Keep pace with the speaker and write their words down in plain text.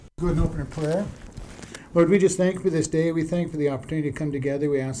Go ahead and open in prayer. Lord, we just thank you for this day. We thank you for the opportunity to come together.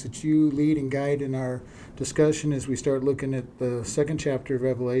 We ask that you lead and guide in our discussion as we start looking at the second chapter of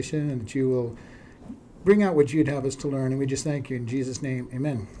Revelation, and that you will bring out what you'd have us to learn. And we just thank you in Jesus' name.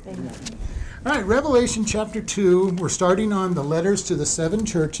 Amen. Amen. All right, Revelation chapter 2. We're starting on the letters to the seven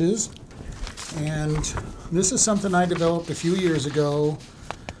churches. And this is something I developed a few years ago,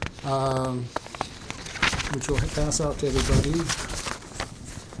 which we'll pass out to everybody.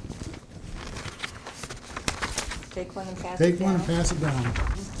 Take one and pass Take it down. one and pass it down.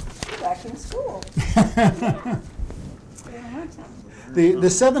 You're back in school. The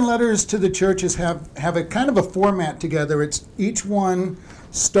seven letters to the churches have a kind of a format together. It's each one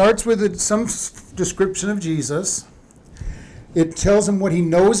starts with some description of Jesus. It tells him what he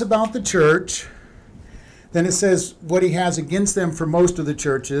knows about the church. Then it says what he has against them for most of the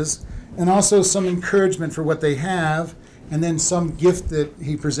churches, and also some encouragement for what they have, and then some gift that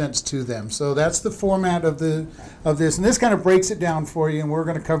he presents to them. So that's the format of this, and this kind of breaks it down for you, and we're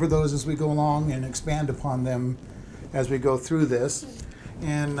going to cover those as we go along and expand upon them as we go through this.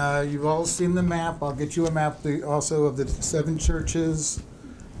 And you've all seen the map. I'll get you a map also of the seven churches,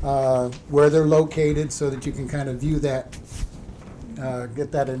 where they're located, so that you can kind of view that,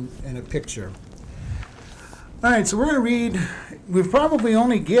 get that in a picture. All right, so we're going to read. We probably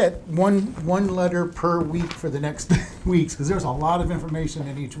only get one letter per week for the next weeks, because there's a lot of information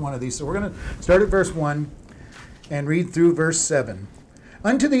in each one of these. So we're going to start at verse 1 and read through verse 7.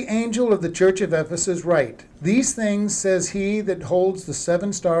 Unto the angel of the church of Ephesus write, These things says he that holds the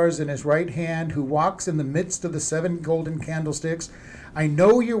seven stars in his right hand, who walks in the midst of the seven golden candlesticks. I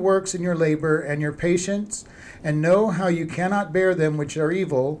know your works and your labor and your patience, and know how you cannot bear them which are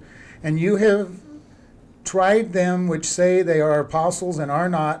evil, and you have tried them which say they are apostles and are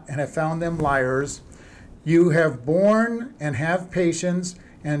not, and have found them liars. You have borne and have patience,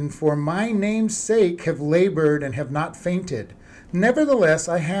 and for my name's sake have labored and have not fainted. Nevertheless,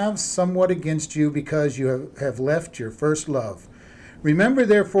 I have somewhat against you, because you have left your first love. Remember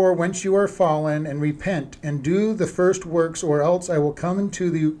therefore whence you are fallen, and repent, and do the first works, or else I will come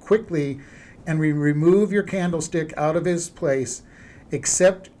unto you quickly, and remove your candlestick out of his place,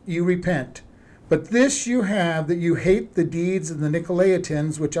 except you repent. But this you have, that you hate the deeds of the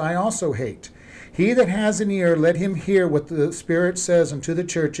Nicolaitans, which I also hate. He that has an ear, let him hear what the Spirit says unto the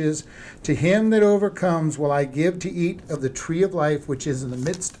churches. To him that overcomes will I give to eat of the tree of life, which is in the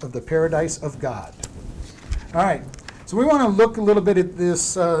midst of the paradise of God. All right, so we want to look a little bit at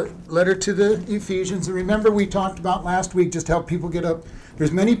this letter to the Ephesians. And remember, we talked about last week just how people get up.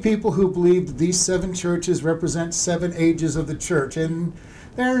 There's many people who believe that these seven churches represent seven ages of the church. And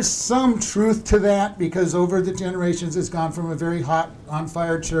there's some truth to that, because over the generations it's gone from a very hot,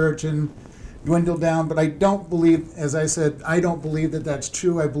 on-fire church and dwindled down. But I don't believe, as I said, I don't believe that that's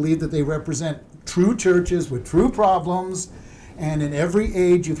true. I believe that they represent true churches with true problems. And in every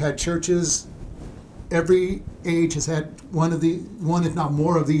age you've had churches, every age has had one, if not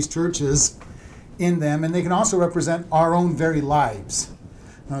more, of these churches in them. And they can also represent our own very lives.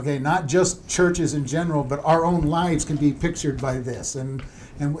 Okay, not just churches in general, but our own lives can be pictured by this. And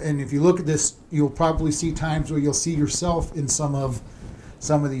if you look at this, you'll probably see times where you'll see yourself in some of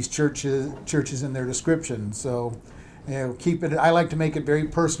these churches in their description. So, keep it. I like to make it very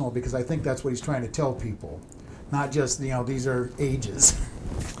personal, because I think that's what he's trying to tell people, not just these are ages.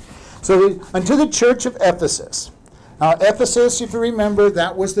 So, unto the church of Ephesus. Now, Ephesus, if you remember,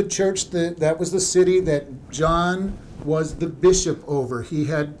 that was the church that was the city that John was the bishop over. He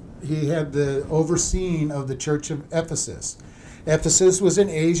had the overseeing of the church of Ephesus. Ephesus was in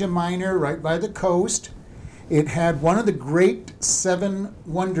Asia Minor, right by the coast. It had one of the great seven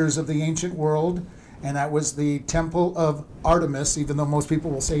wonders of the ancient world, and that was the temple of Artemis. Even though most people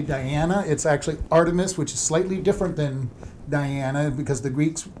will say Diana, it's actually Artemis, which is slightly different than Diana, because the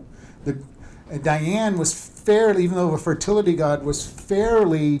Greeks, Diane was fairly, even though a fertility god, was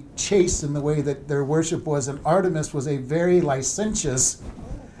fairly chaste in the way that their worship was, and Artemis was a very licentious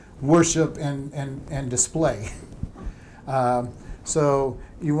worship and display. So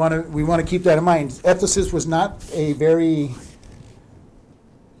we want to keep that in mind. Ephesus was not a very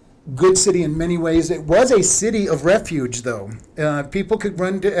good city in many ways. It was a city of refuge, though. People could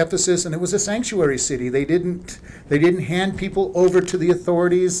run to Ephesus, and it was a sanctuary city. They didn't hand people over to the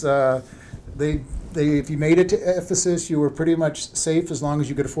authorities. If you made it to Ephesus, you were pretty much safe as long as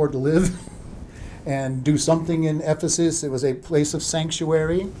you could afford to live and do something in Ephesus. It was a place of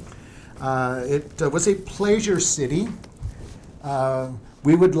sanctuary. It was a pleasure city.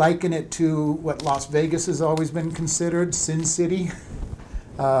 We would liken it to what Las Vegas has always been considered, Sin City.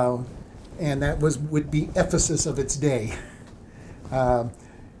 And that would be Ephesus of its day.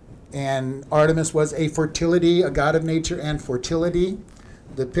 And Artemis was a fertility, a god of nature and fertility.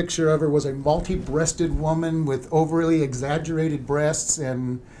 The picture of her was a multi-breasted woman with overly exaggerated breasts,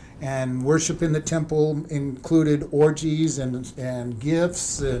 and worship in the temple included orgies and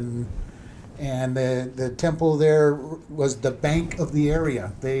gifts, and the temple there was the bank of the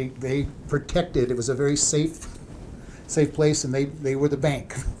area. They protected. It was a very safe place, and they were the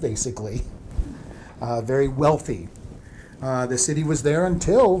bank, basically. Very wealthy. The city was there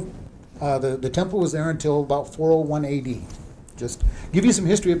until the temple was there until about 401 AD. Just give you some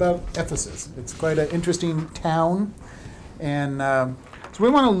history about Ephesus. It's quite an interesting town, and so we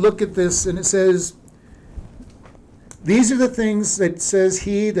want to look at this. And it says, "These are the things that says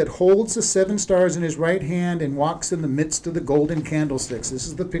he that holds the 7 stars in his right hand and walks in the midst of the golden candlesticks." This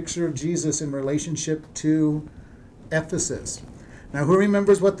is the picture of Jesus in relationship to Ephesus. Now, who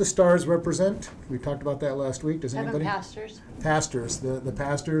remembers what the stars represent? We talked about that last week. Does 7 anybody? pastors. Pastors, the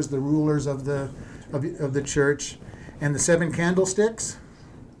pastors, the rulers of the church, and the 7 candlesticks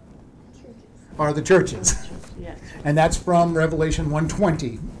are the churches. Yes. And that's from Revelation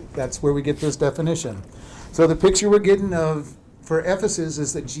 1:20. That's where we get this definition. So the picture we're getting of for Ephesus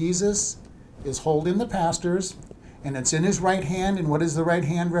is that Jesus is holding the pastors, and it's in his right hand. And what does the right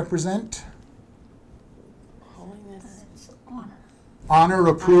hand represent? Holiness. Honor,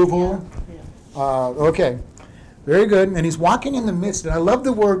 approval. Yeah. Okay, very good. And he's walking in the midst. And I love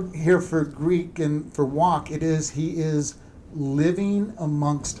the word here for Greek and for walk. He is living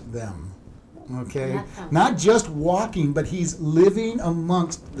amongst them. Okay, not just walking, but he's living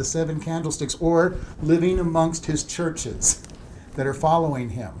amongst the 7 candlesticks, or living amongst his churches that are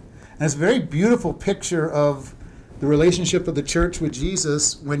following him. And it's a very beautiful picture of the relationship of the church with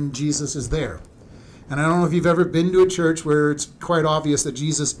Jesus when Jesus is there. And I don't know if you've ever been to a church where it's quite obvious that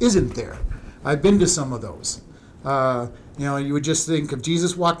Jesus isn't there. I've been to some of those. You would just think if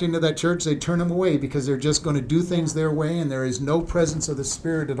Jesus walked into that church, they'd turn him away because they're just going to do things their way, and there is no presence of the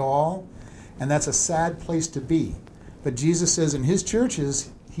Spirit at all. And that's a sad place to be. But Jesus says in his churches,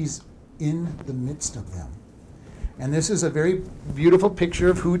 he's in the midst of them. And this is a very beautiful picture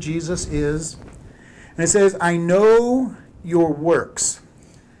of who Jesus is. And it says, "I know your works."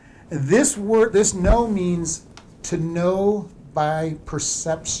 This know means to know by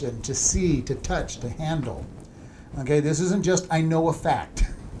perception, to see, to touch, to handle. Okay, this isn't just I know a fact.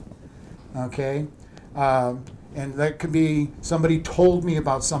 Okay? And that could be somebody told me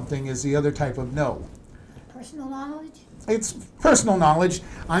about something is the other type of know. Personal knowledge? It's personal knowledge.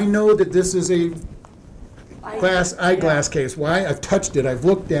 I know that this is a eyeglass case. Why? I've touched it. I've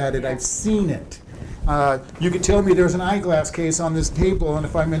looked at it. I've seen it. You could tell me there's an eyeglass case on this table, and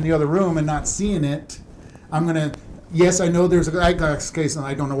if I'm in the other room and not seeing it, I'm going to, yes, I know there's an eyeglass case, and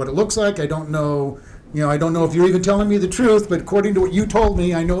I don't know what it looks like. I don't know if you're even telling me the truth, but according to what you told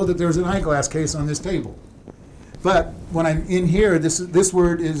me, I know that there's an eyeglass case on this table. But when I'm in here, this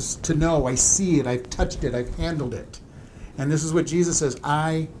word is to know. I see it. I've touched it. I've handled it. And this is what Jesus says.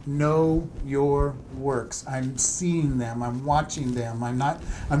 I know your works. I'm seeing them. I'm watching them. I'm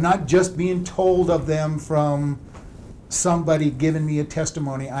not just being told of them from somebody giving me a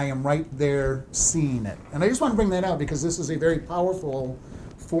testimony. I am right there seeing it. And I just want to bring that out because this is a very powerful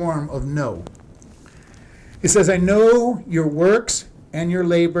form of know. It says, I know your works and your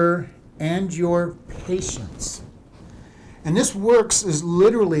labor and your patience. And this works is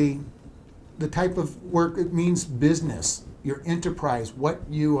literally the type of work, it means business, your enterprise, what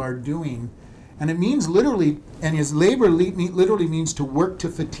you are doing. And it means literally, and his labor literally means to work to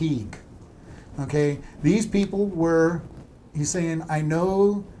fatigue. Okay? These people he's saying, I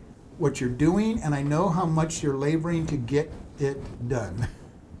know what you're doing, and I know how much you're laboring to get it done.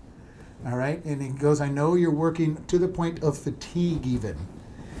 All right? And he goes, I know you're working to the point of fatigue even.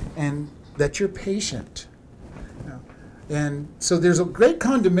 And that you're patient. And so there's a great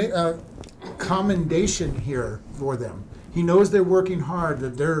commendation here for them. He knows they're working hard,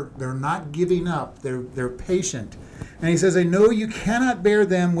 that they're not giving up, they're patient. And he says, I know you cannot bear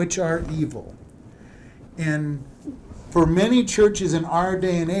them which are evil. And for many churches in our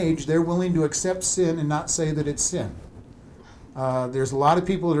day and age, they're willing to accept sin and not say that it's sin. There's a lot of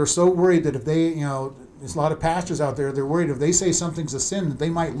people that are so worried that if they, there's a lot of pastors out there, they're worried if they say something's a sin that they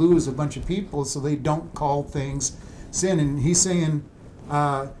might lose a bunch of people, so they don't call things sin. And he's saying,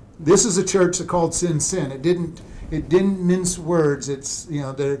 this is a church that called sin. It didn't mince words. It's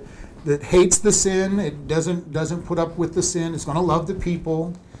that hates the sin. It doesn't put up with the sin. It's going to love the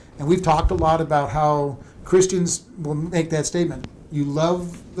people. And we've talked a lot about how Christians will make that statement. You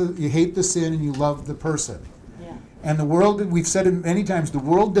hate the sin and you love the person. Yeah. And the world, we've said it many times, the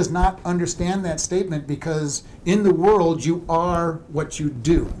world does not understand that statement because in the world you are what you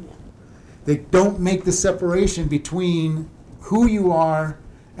do. They don't make the separation between who you are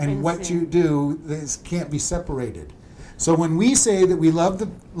and And what sin. you do. This can't be separated. So when we say that we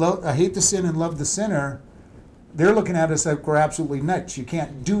hate the sin and love the sinner, they're looking at us like we're absolutely nuts. You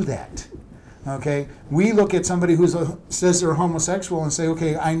can't do that. Okay? We look at somebody who says they're homosexual and say,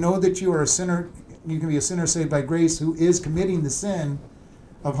 okay, I know that you are a sinner. You can be a sinner saved by grace who is committing the sin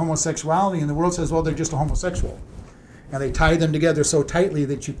of homosexuality. And the world says, well, they're just a homosexual. And they tie them together so tightly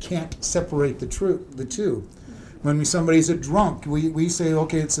that you can't separate the two. When somebody's a drunk, we say,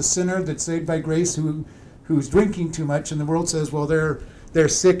 okay, it's a sinner that's saved by grace who's drinking too much. And the world says, well, they're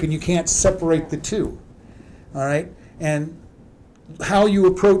sick, and you can't separate the two. All right? And how you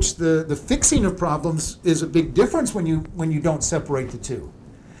approach the fixing of problems is a big difference when you don't separate the two.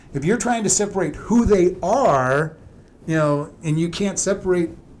 If you're trying to separate who they are, and you can't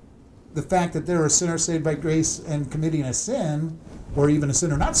separate the fact that they're a sinner saved by grace and committing a sin, or even a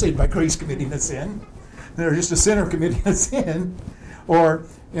sinner not saved by grace committing a sin, they're just a sinner committing a sin, or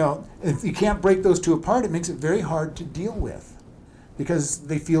if you can't break those two apart, it makes it very hard to deal with, because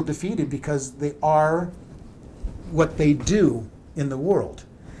they feel defeated because they are what they do in the world.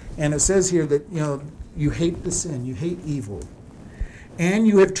 And it says here that you hate the sin, you hate evil, and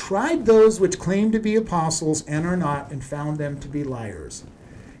you have tried those which claim to be apostles and are not, and found them to be liars.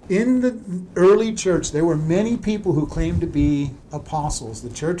 In the early church, there were many people who claimed to be apostles. The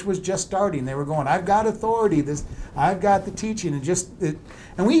church was just starting. They were going, I've got authority. I've got the teaching.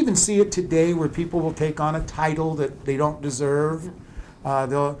 And we even see it today where people will take on a title that they don't deserve.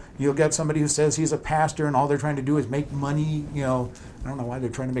 You'll get somebody who says he's a pastor and all they're trying to do is make money. I don't know why they're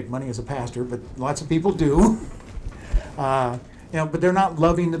trying to make money as a pastor, but lots of people do. But they're not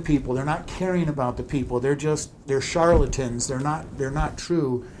loving the people. They're not caring about the people. They're charlatans. They're not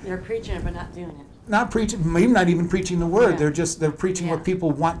true. They're preaching it, but not doing it. Not preaching, maybe not even preaching the word. Yeah. They're preaching Yeah. what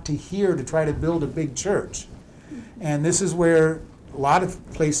people want to hear to try to build a big church. And this is where a lot of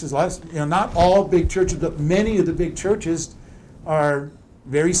places, not all big churches, but many of the big churches are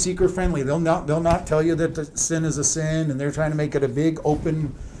very seeker friendly. They'll not tell you that the sin is a sin, and they're trying to make it a big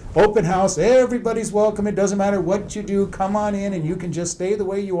open house. Everybody's welcome. It doesn't matter what you do. Come on in, and you can just stay the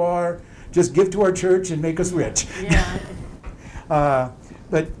way you are. Just give to our church and make us rich. Yeah.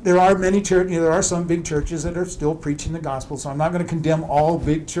 But there are many churches. There are some big churches that are still preaching the gospel. So I'm not going to condemn all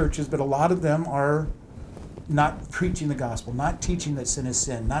big churches, but a lot of them are not preaching the gospel, not teaching that sin is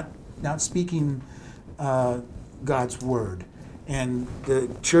sin, not speaking God's word. And the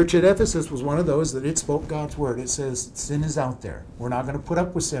church at Ephesus was one of those that it spoke God's word. It says sin is out there. We're not going to put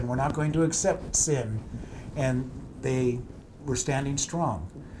up with sin. We're not going to accept sin. And they were standing strong.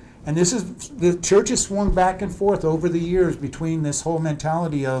 And the church has swung back and forth over the years between this whole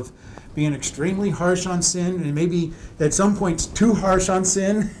mentality of being extremely harsh on sin, and maybe at some points too harsh on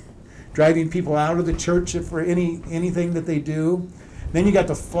sin, driving people out of the church for anything that they do. Then you got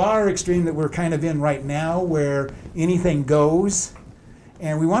the far extreme that we're kind of in right now, where anything goes.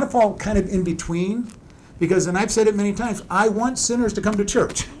 And we want to fall kind of in between, because, and I've said it many times, I want sinners to come to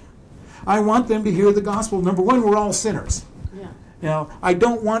church. I want them to hear the gospel. Number one, we're all sinners. Yeah. I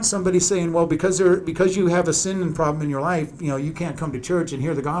don't want somebody saying, well, because you have a sin problem in your life, you can't come to church and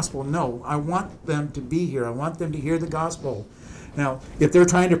hear the gospel. No, I want them to be here. I want them to hear the gospel. Now, if they're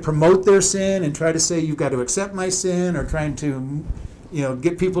trying to promote their sin and try to say, you've got to accept my sin, or trying to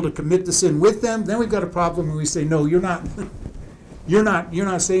get people to commit the sin with them, then we've got a problem when we say, no, you're not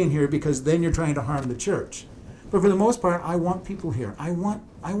staying here, because then you're trying to harm the church. But for the most part, I want people here. I want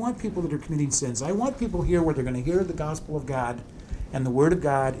people that are committing sins. I want people here where they're going to hear the gospel of God and the word of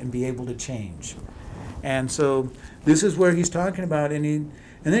God and be able to change. And so this is where he's talking about, and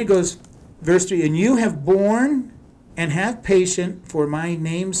then he goes, verse 3, and you have borne and have patience for my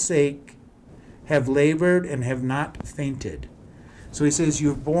name's sake, have labored and have not fainted. So he says,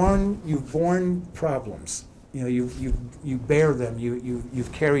 you've borne problems. You bear them.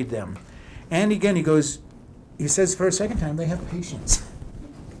 You've carried them. And again, he says for a second time, they have patience.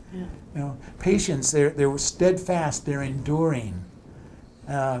 Yeah. Patience. They're steadfast. They're enduring.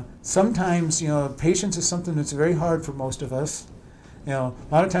 Sometimes, patience is something that's very hard for most of us. A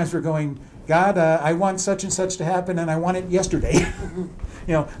lot of times we're going, God, I want such and such to happen, and I want it yesterday.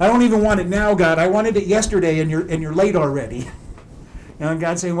 I don't even want it now, God. I wanted it yesterday, and you're late already. And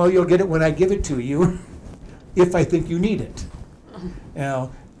God's saying, well, you'll get it when I give it to you, if I think you need it.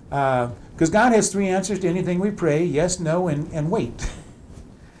 Because God has three answers to anything we pray: yes, no, and wait.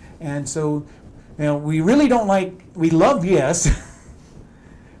 And so, we really we love yes.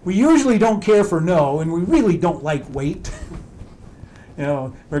 We usually don't care for no, and we really don't like wait.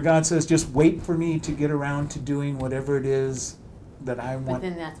 Where God says, just wait for me to get around to doing whatever it is that I But want.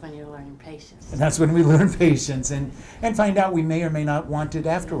 then that's when you're learning patience. And that's when we learn patience and find out we may or may not want it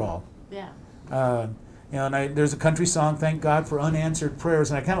after all. Yeah. And there's a country song, "Thank God for Unanswered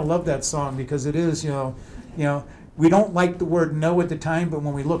Prayers," and I kind of love that song because it is, we don't like the word no at the time, but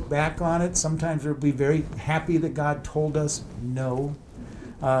when we look back on it, sometimes we'll be very happy that God told us no.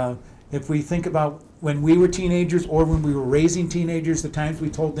 If we think about when we were teenagers or when we were raising teenagers, the times we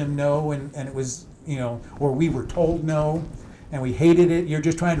told them no and it was, or we were told no and we hated it. You're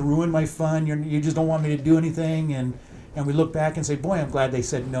just trying to ruin my fun. You just don't want me to do anything. And we look back and say, boy, I'm glad they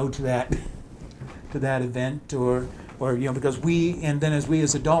said no to that to that event or because then as we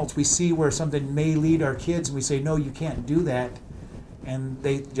as adults, we see where something may lead our kids and we say, no, you can't do that. And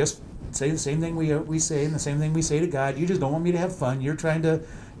they just say the same thing we say and the same thing we say to God. You just don't want me to have fun. You're trying to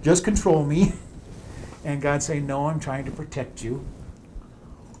just control me. And God saying, no, I'm trying to protect you.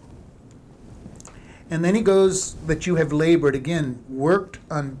 And then he goes, that you have labored, again, worked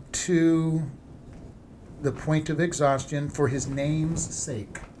unto the point of exhaustion for his name's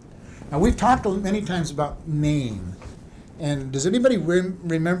sake. Now, we've talked many times about name. And does anybody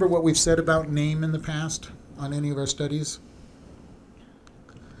remember what we've said about name in the past on any of our studies?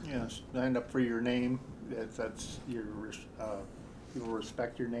 Yes, stand up for your name. That's your. People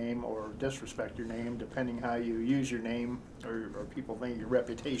respect your name or disrespect your name, depending how you use your name, or people think your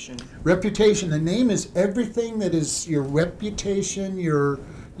reputation. Reputation. The name is everything that is your reputation, your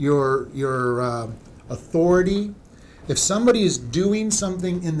authority. If somebody is doing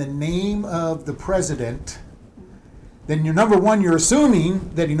something in the name of the president, then you're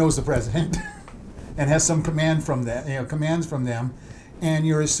assuming that he knows the president and has some commands from them, and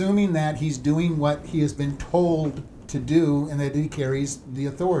you're assuming that he's doing what he has been told to do and that he carries the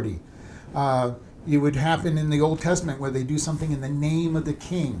authority. It would happen in the Old Testament where they do something in the name of the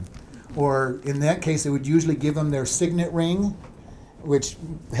king, or in that case they would usually give them their signet ring, which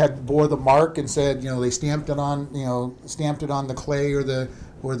bore the mark and said, they stamped it on the clay or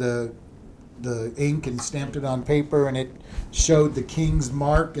the ink and stamped it on paper, and it showed the king's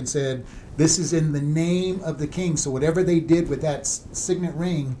mark and said, this is in the name of the king. So whatever they did with that signet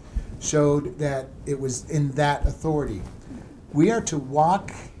ring showed that it was in that authority. We are to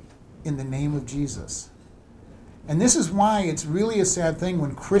walk in the name of Jesus. And this is why it's really a sad thing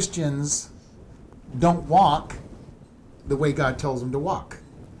when Christians don't walk the way God tells them to walk,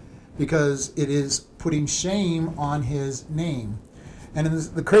 because it is putting shame on his name. And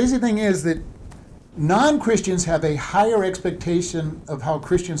the crazy thing is that non-Christians have a higher expectation of how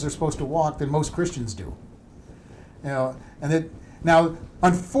Christians are supposed to walk than most Christians do. Now,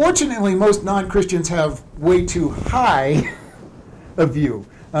 unfortunately, most non-Christians have way too high a view.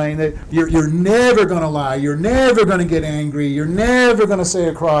 I mean, you're never going to lie. You're never going to get angry. You're never going to say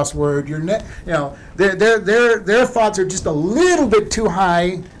a crossword. Their thoughts are just a little bit too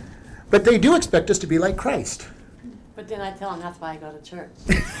high, but they do expect us to be like Christ. But then I tell them that's why I go to church.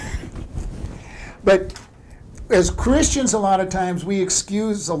 But as Christians, a lot of times we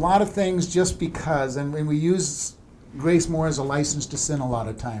excuse a lot of things just because, and we use grace more as a license to sin a lot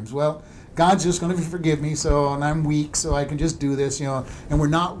of times. Well, God's just going to forgive me, and I'm weak, so I can just do this, and we're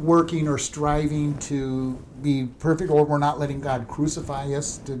not working or striving to be perfect, or we're not letting God crucify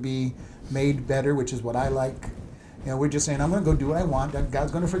us to be made better, which is what I like. We're just saying, I'm going to go do what I want.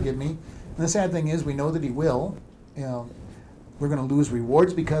 God's going to forgive me. And the sad thing is, we know that he will. We're going to lose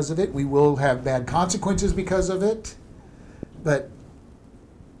rewards because of it. We will have bad consequences because of it. But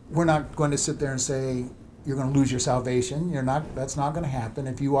we're not going to sit there and say, you're going to lose your salvation. That's not going to happen.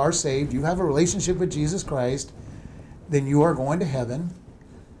 If you are saved, you have a relationship with Jesus Christ, then you are going to heaven,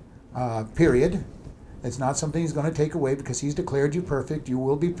 period. It's not something he's going to take away because he's declared you perfect. You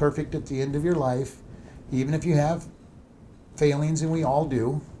will be perfect at the end of your life, even if you have failings, and we all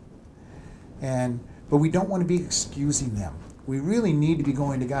do. But we don't want to be excusing them. We really need to be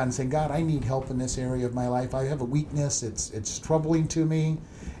going to God and saying, God, I need help in this area of my life. I have a weakness. It's troubling to me.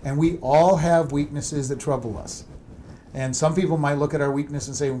 And we all have weaknesses that trouble us. And some people might look at our weakness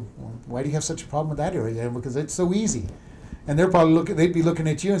and say, well, why do you have such a problem with that area? Because it's so easy. And they'd be looking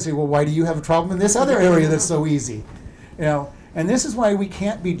at you and say, well, why do you have a problem in this other area that's so easy? And this is why we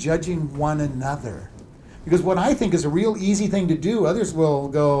can't be judging one another. Because what I think is a real easy thing to do, others will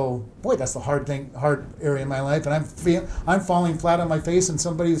go, boy, that's the hard area in my life, and I'm falling flat on my face, and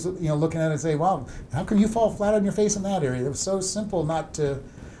somebody's looking at it and say, wow, how can you fall flat on your face in that area? It was so simple not to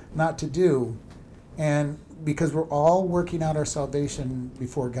do. And because we're all working out our salvation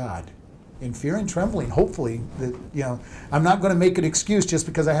before God in fear and trembling, hopefully, that I'm not going to make an excuse just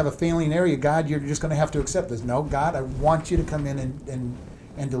because I have a failing area. God, you're just going to have to accept this. No, God, I want you to come in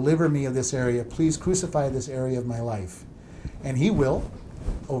and deliver me of this area. Please crucify this area of my life. And he will,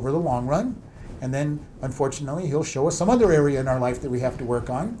 over the long run. And then, unfortunately, he'll show us some other area in our life that we have to work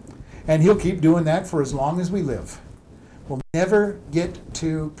on. And he'll keep doing that for as long as we live. We'll never get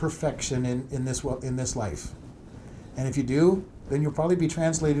to perfection in this life. And if you do, then you'll probably be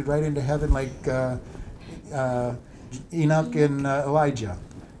translated right into heaven like Enoch and Elijah.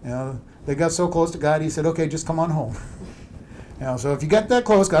 They got so close to God, he said, okay, just come on home. So if you get that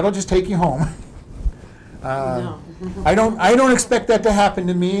close, God will just take you home. No. I don't expect that to happen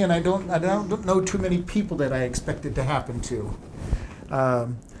to me, and I don't know too many people that I expect it to happen to.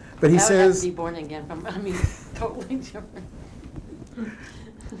 But he I would have says, to be born again totally different.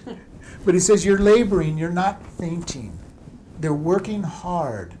 but he says, you're laboring, you're not fainting. They're working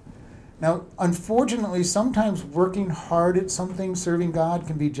hard. Now, unfortunately, sometimes working hard at something, serving God,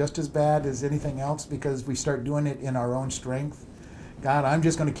 can be just as bad as anything else because we start doing it in our own strength. God, I'm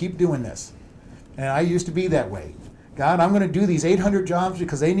just going to keep doing this. And I used to be that way. God, I'm going to do these 800 jobs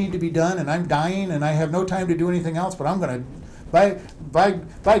because they need to be done, and I'm dying, and I have no time to do anything else, but I'm going to,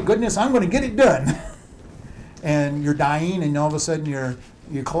 by goodness, I'm going to get it done. And you're dying, and all of a sudden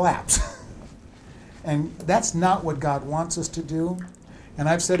you collapse. And that's not what God wants us to do. And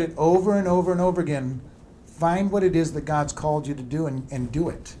I've said it over and over and over again. Find what it is that God's called you to do and do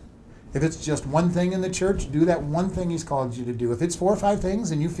it. If it's just one thing in the church, do that one thing he's called you to do. If it's 4 or 5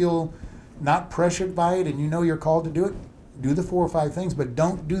 things and you feel not pressured by it and you know you're called to do it, do the 4 or 5 things, but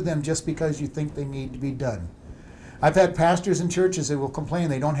don't do them just because you think they need to be done. I've had pastors in churches that will complain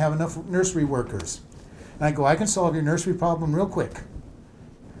they don't have enough nursery workers. And I go, I can solve your nursery problem real quick.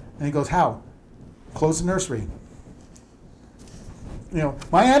 And he goes, how? Close the nursery.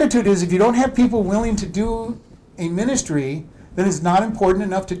 My attitude is if you don't have people willing to do a ministry, then it's not important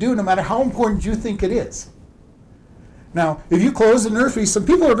enough to do, no matter how important you think it is. Now, if you close the nursery, some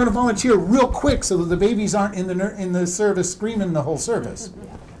people are going to volunteer real quick so that the babies aren't in the service screaming the whole service.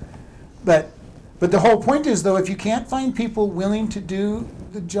 But the whole point is, though, if you can't find people willing to do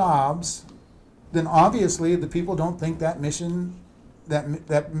the jobs, then obviously the people don't think that mission,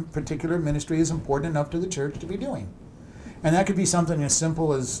 that particular ministry is important enough to the church to be doing. And that could be something as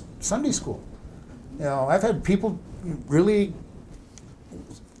simple as Sunday school. I've had people really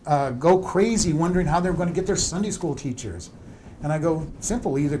go crazy wondering how they're going to get their Sunday school teachers. And I go,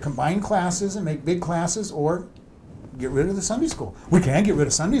 simple, either combine classes and make big classes or get rid of the Sunday school. We can't get rid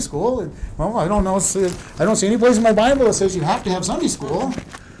of Sunday school. Well, I don't know. I don't see any place in my Bible that says you have to have Sunday school.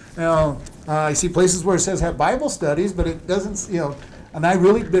 I see places where it says have Bible studies, but it doesn't, and I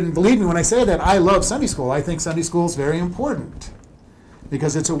really, believe me when I say that, I love Sunday school. I think Sunday school is very important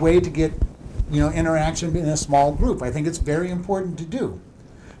because it's a way to get, interaction in a small group. I think it's very important to do.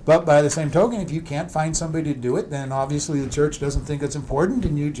 But by the same token, if you can't find somebody to do it, then obviously the church doesn't think it's important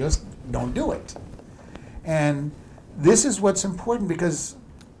and you just don't do it. And this is what's important because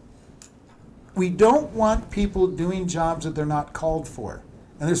we don't want people doing jobs that they're not called for.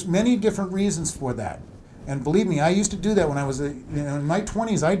 And there's many different reasons for that. And believe me, I used to do that when I was in my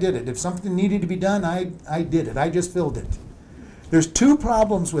 20s. I did it. If something needed to be done, I did it. I just filled it. There's 2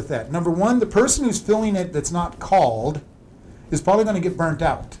 problems with that. Number one, the person who's filling it that's not called is probably going to get burnt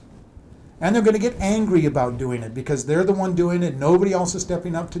out. And they're going to get angry about doing it because they're the one doing it. Nobody else is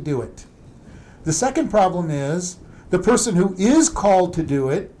stepping up to do it. The second problem is the person who is called to do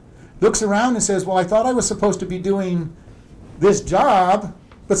it looks around and says, well, I thought I was supposed to be doing this job,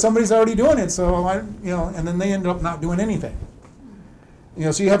 but somebody's already doing it, so and then they end up not doing anything.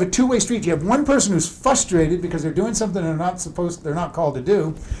 So you have a 2-way street. You have one person who's frustrated because they're doing something they're not called to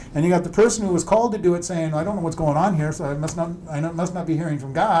do, and you got the person who was called to do it saying, I don't know what's going on here, so I must not be hearing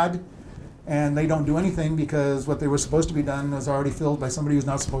from God, and they don't do anything because what they were supposed to be done was already filled by somebody who's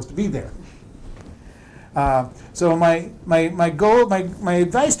not supposed to be there. So my goal, my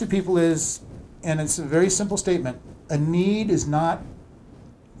advice to people is, and it's a very simple statement: a need is not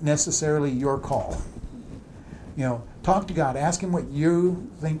necessarily your call. Talk to God. Ask him what you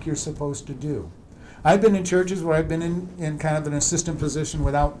think you're supposed to do. I've been in churches where I've been in kind of an assistant position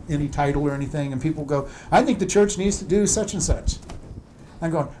without any title or anything, and people go, I think the church needs to do such and such. I'm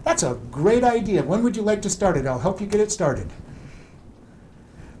going, that's a great idea. When would you like to start it? I'll help you get it started.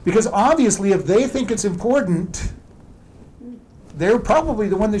 Because obviously, if they think it's important, they're probably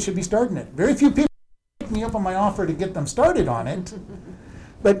the one that should be starting it. Very few people take me up on my offer to get them started on it.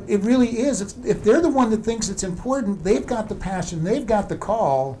 But it really is. If they're the one that thinks it's important, they've got the passion, they've got the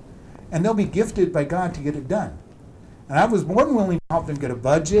call, and they'll be gifted by God to get it done. And I was more than willing to help them get a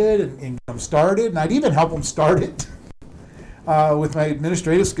budget and get them started, and I'd even help them start it with my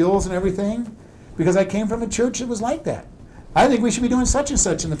administrative skills and everything, because I came from a church that was like that. I think we should be doing such and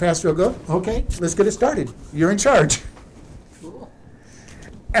such, and the pastor will go, okay, let's get it started. You're in charge.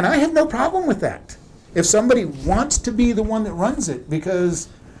 And I have no problem with that. If somebody wants to be the one that runs it, because,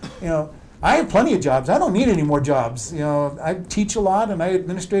 I have plenty of jobs. I don't need any more jobs. I teach a lot and I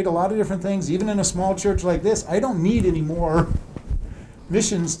administrate a lot of different things. Even in a small church like this, I don't need any more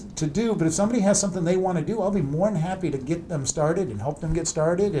missions to do. But if somebody has something they want to do, I'll be more than happy to get them started and help them get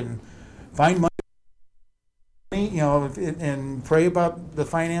started and find money, and pray about the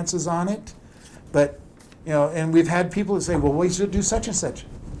finances on it. But, and we've had people that say, well, we should do such and such.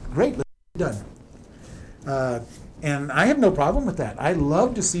 Great, let's get it done. And I have no problem with that. I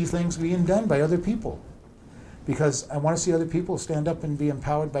love to see things being done by other people because I want to see other people stand up and be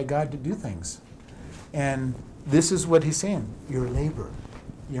empowered by God to do things. And this is what he's saying. Your labor.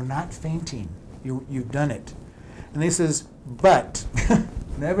 You're not fainting. You've done it. And he says, but,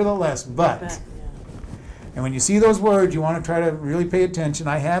 nevertheless, but. Yeah. And when you see those words, you want to try to really pay attention.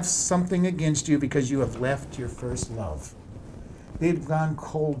 I have something against you because you have left your first love. They'd gone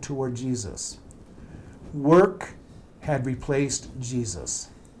cold toward Jesus. Work had replaced Jesus.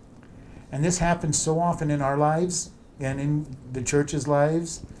 And this happens so often in our lives and in the church's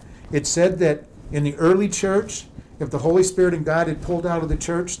lives. It said that in the early church, if the Holy Spirit and God had pulled out of the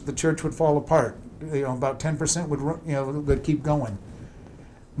church would fall apart. About 10% would keep going.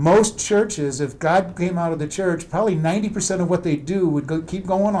 Most churches, if God came out of the church, probably 90% of what they do would keep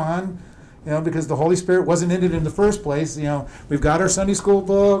going on, because the Holy Spirit wasn't in it in the first place. We've got our Sunday school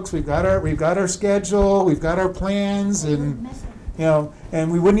books, we've got our schedule, we've got our plans, and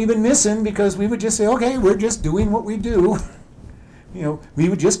and we wouldn't even miss him because we would just say, okay, we're just doing what we do. We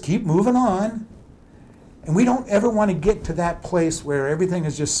would just keep moving on. And we don't ever want to get to that place where everything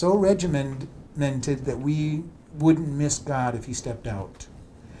is just so regimented that we wouldn't miss God if he stepped out.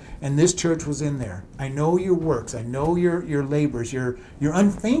 And this church was in there. I know your works. I know your labors. You're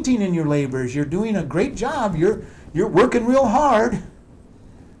unfainting in your labors. You're doing a great job. You're working real hard.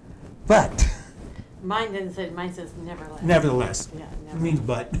 But Mine didn't say. Mine says nevertheless. Nevertheless. Yeah. It means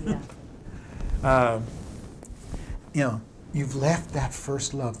but. Yeah. You've left that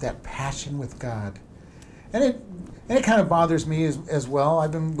first love, that passion with God, and it kind of bothers me as well.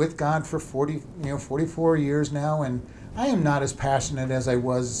 I've been with God for 44 years now, and I am not as passionate as I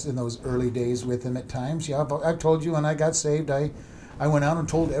was in those early days with him at times. Yeah, I've told you when I got saved, I went out and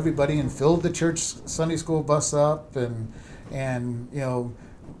told everybody and filled the church Sunday school bus up and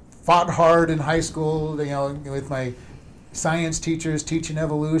fought hard in high school, with my science teachers teaching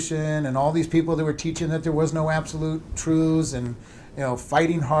evolution and all these people that were teaching that there was no absolute truths and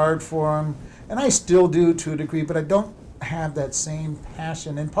fighting hard for them. And I still do to a degree, but I don't have that same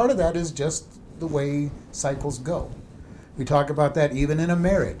passion. And part of that is just the way cycles go. We talk about that even in a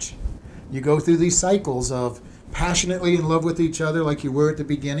marriage. You go through these cycles of passionately in love with each other like you were at the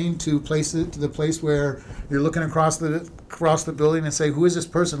beginning to the place where you're looking across the building and say, who is this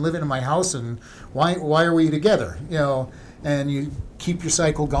person living in my house and why are we together? And you keep your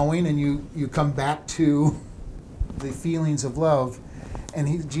cycle going and you come back to the feelings of love.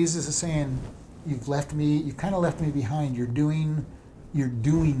 And Jesus is saying, you've kind of left me behind. You're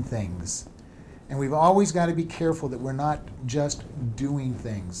doing things. And we've always got to be careful that we're not just doing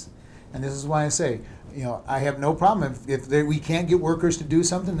things. And this is why I say, I have no problem. If we can't get workers to do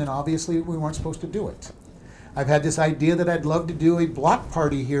something, then obviously we weren't supposed to do it. I've had this idea that I'd love to do a block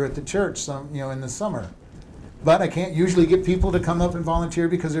party here at the church in the summer. But I can't usually get people to come up and volunteer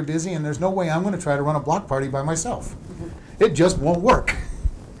because they're busy, and there's no way I'm going to try to run a block party by myself. It just won't work.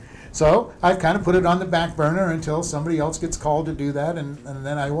 So I've kind of put it on the back burner until somebody else gets called to do that, and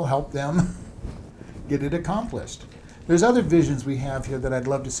then I will help them get it accomplished. There's other visions we have here that I'd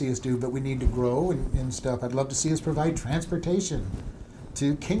love to see us do, but we need to grow and stuff. I'd love to see us provide transportation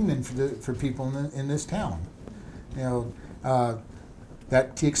to Kingman for people in this town.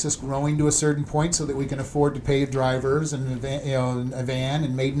 That takes us growing to a certain point so that we can afford to pay drivers and a van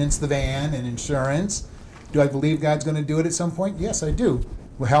and maintenance the van and insurance. Do I believe God's going to do it at some point? Yes, I do.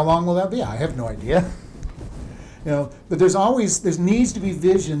 Well, how long will that be? I have no idea. But there needs to be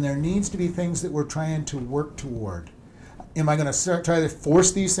vision. There needs to be things that we're trying to work toward. Am I going to try to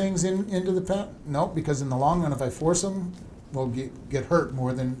force these things into the path? No, because in the long run, if I force them, we'll get hurt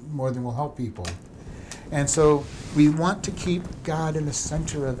more than we'll help people. And so we want to keep God in the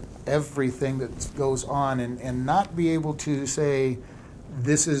center of everything that goes on and not be able to say,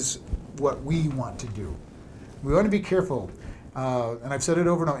 this is what we want to do. We want to be careful. And I've said it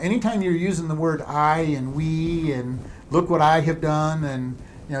over and over. Anytime you're using the word I and we and look what I have done, and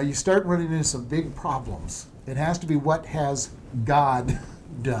you start running into some big problems. It has to be what has God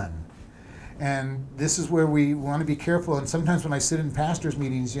done. And this is where we want to be careful. And sometimes when I sit in pastors'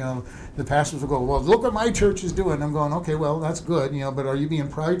 meetings, the pastors will go, well, look what my church is doing. I'm going, okay, well, that's good, but are you being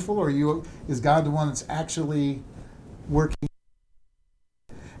prideful, or is God the one that's actually working?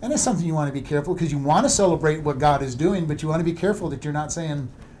 And it's something you want to be careful, because you want to celebrate what God is doing, but you want to be careful that you're not saying,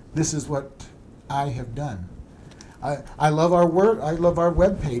 this is what I have done. I love our work. I love our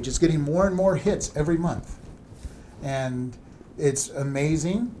webpage. It's getting more and more hits every month. And it's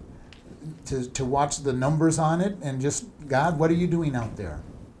amazing to watch the numbers on it, and just, God, what are you doing out there?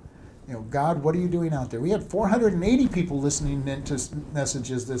 God, what are you doing out there? We had 480 people listening into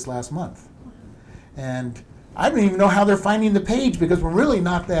messages this last month. And I don't even know how they're finding the page, because we're really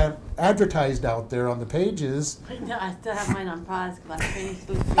not that advertised out there on the pages. No, I still have mine on pause because I finished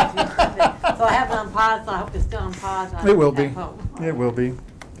listening to it. So I have it on pause, so I hope it's still on pause. It will be. at home. It will be.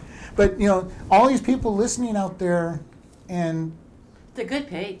 But, all these people listening out there, and, It's a good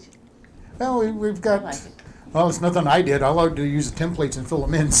page. well, we've I got, like it. well, it's nothing I did. All I do is use the templates and fill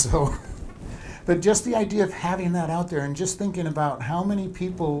them in, so. But just the idea of having that out there, and just thinking about how many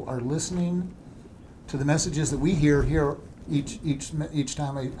people are listening to the messages that we hear here each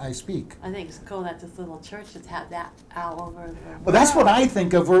time I speak. I think it's cool that this little church has had that all over the world. Well, that's what I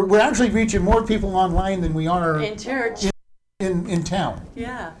think of. We're actually reaching more people online than we are In church. in town.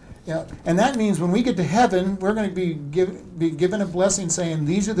 Yeah. Yeah, and that means when we get to heaven, we're going to be given a blessing saying,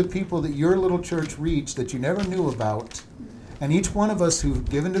 these are the people that your little church reached that you never knew about. And each one of us who've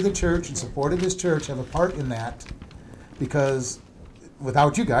given to the church and supported this church have a part in that, because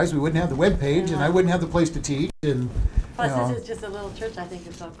without you guys, we wouldn't have the webpage, and I wouldn't have the place to teach. And Plus, this is just a little church. I think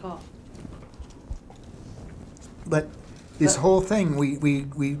it's so cool. But this whole thing, we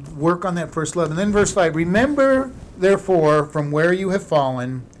work on that first love. And then verse 5, remember, therefore, from where you have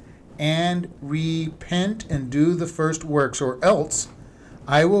fallen, and repent and do the first works, or else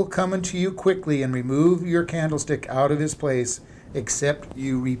I will come unto you quickly and remove your candlestick out of his place, except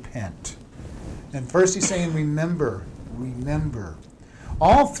you repent. And first he's saying, remember.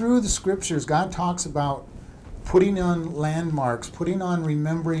 All through the scriptures, God talks about putting on landmarks, putting on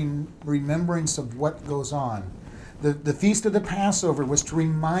remembrance of what goes on. The feast of the Passover was to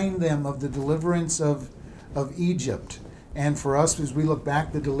remind them of the deliverance of Egypt. And for us, as we look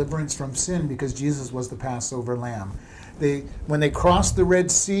back, the deliverance from sin, because Jesus was the Passover lamb. When they crossed the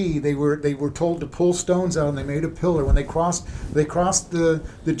Red Sea, they were told to pull stones out, and they made a pillar. When they crossed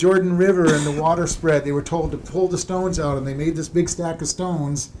the Jordan River and the water spread, they were told to pull the stones out, and they made this big stack of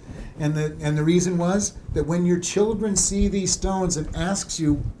stones. And the reason was that when your children see these stones and ask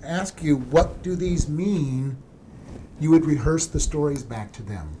you, what do these mean, you would rehearse the stories back to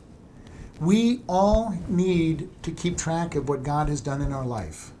them. We all need to keep track of what God has done in our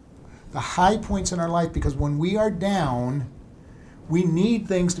life. The high points in our life, because when we are down, we need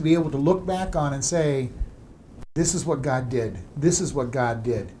things to be able to look back on and say, this is what God did. This is what God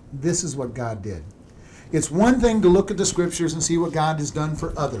did. This is what God did. It's one thing to look at the scriptures and see what God has done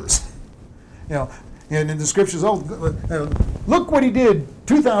for others. And in the scriptures, look what he did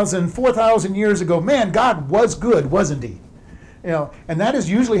 2,000, 4,000 years ago. Man, God was good, wasn't he? And that is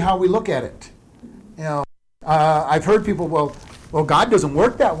usually how we look at it. I've heard people, well, God doesn't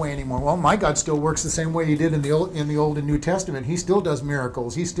work that way anymore. Well, my God still works the same way he did in the Old and New Testament. He still does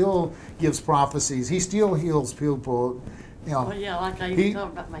miracles. He still gives prophecies. He still heals people. Well, yeah, like I used to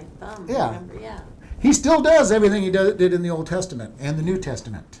talk about my thumb. Yeah. Remember? Yeah. He still does everything he did in the Old Testament and the New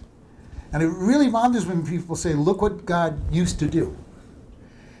Testament. And it really bothers when people say, look what God used to do.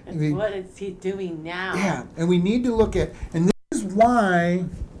 And what is he doing now? Yeah, and we need to look at, and this is why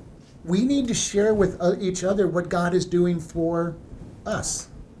we need to share with each other what God is doing for us.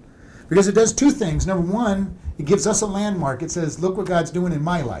 Because it does two things. Number one, it gives us a landmark. It says, look what God's doing in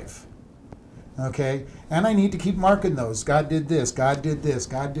my life. Okay? And I need to keep marking those. God did this, God did this,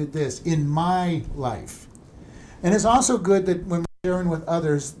 God did this in my life. And it's also good that when we're sharing with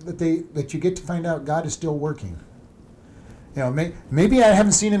others, that you get to find out God is still working. Maybe I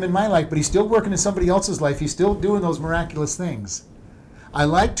haven't seen him in my life, but he's still working in somebody else's life. He's still doing those miraculous things. I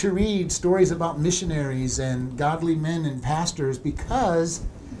like to read stories about missionaries and godly men and pastors because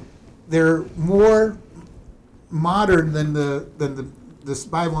they're more modern than this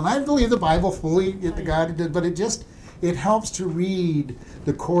Bible. And I believe the Bible fully, God did, but it helps to read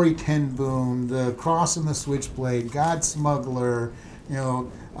the Corrie ten Boom, the Cross and the Switchblade, God Smuggler,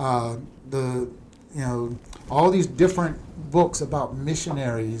 all these different books about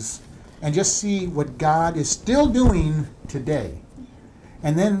missionaries, and just see what God is still doing today.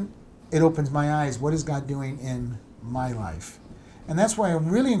 And then it opens my eyes. What is God doing in my life? And that's why I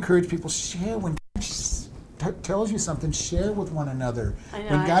really encourage people, share when God tells you something, share with one another. I know,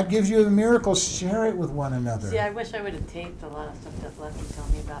 When God gives you a miracle, share it with one another. See, I wish I would have taped a lot of stuff that Leslie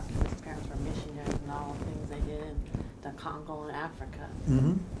told me about, because his parents were missionaries and all the things they did in the Congo and Africa.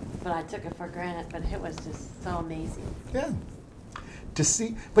 Mm-hmm. But I took it for granted, but it was just so amazing. Yeah. To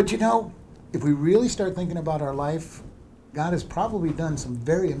see, but you know, if we really start thinking about our life, God has probably done some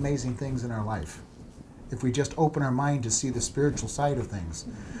very amazing things in our life. If we just open our mind to see the spiritual side of things.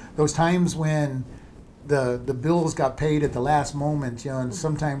 Those times when the bills got paid at the last moment, you know, and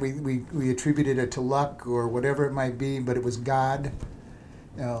sometimes we attributed it to luck or whatever it might be, but it was God.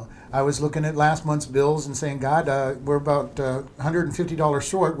 You know, I was looking at last month's bills and saying, God, we're about $150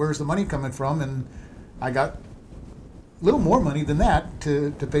 short. Where's the money coming from? And I got a little more money than that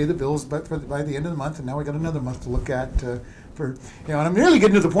to pay the bills, but by the end of the month, and now we got another month to look at for, you know, and I'm really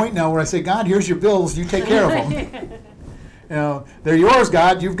getting to the point now where I say, God, here's your bills, you take care of them. You know, they're yours,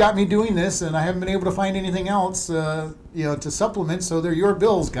 God. You've got me doing this, and I haven't been able to find anything else, you know, to supplement. So they're your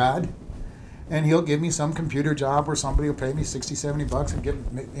bills, God. And He'll give me some computer job where somebody will pay me $60, $70 and get,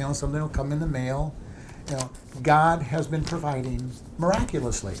 you know, something will come in the mail. You know, God has been providing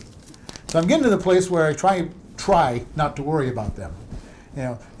miraculously. So I'm getting to the place where I try not to worry about them. You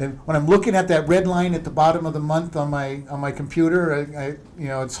know, and when I'm looking at that red line at the bottom of the month on my computer, I you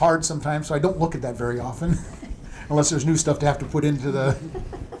know, it's hard sometimes, so I don't look at that very often. Unless there's new stuff to have to put into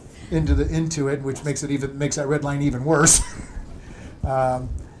it, which makes that red line even worse.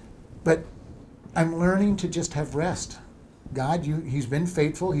 But I'm learning to just have rest. God, He's been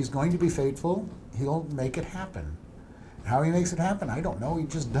faithful. He's going to be faithful. He'll make it happen. How He makes it happen, I don't know. He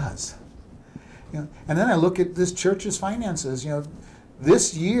just does. You know, and then I look at this church's finances. You know,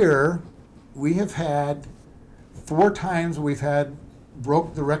 this year we have had 4 times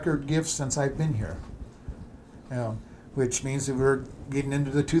broke the record gifts since I've been here. You know, which means that we're getting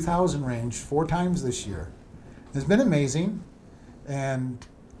into the 2,000 range 4 times this year. It's been amazing, and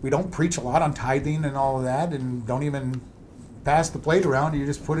we don't preach a lot on tithing and all of that, and don't even pass the plate around. You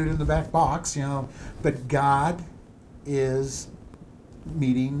just put it in the back box, you know. But God is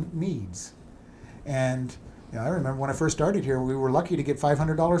meeting needs. And you know, I remember when I first started here, we were lucky to get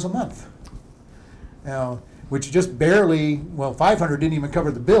 $500 a month. You know, which just barely, well, $500 didn't even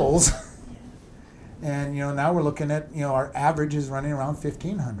cover the bills. And you know, now we're looking at, you know, our average is running around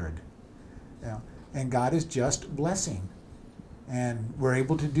 $1,500. You know, and God is just blessing. And we're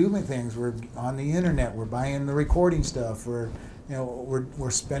able to do things. We're on the internet. We're buying the recording stuff. We're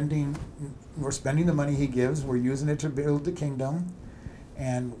spending the money He gives. We're using it to build the kingdom,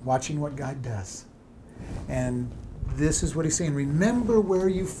 and watching what God does. And this is what He's saying: remember where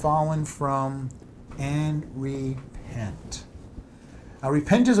you've fallen from, and repent. Now,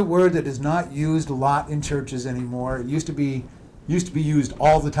 repent is a word that is not used a lot in churches anymore. It used to be used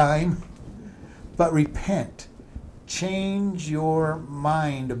all the time. But repent. Change your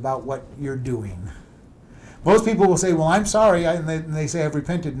mind about what you're doing. Most people will say, well, I'm sorry, and they say, I've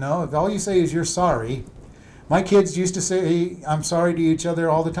repented. No, if all you say is you're sorry. My kids used to say, I'm sorry to each other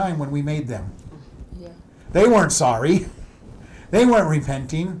all the time when we made them. Yeah. They weren't sorry. They weren't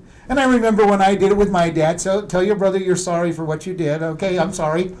repenting. And I remember when I did it with my dad, so tell your brother you're sorry for what you did. Okay, I'm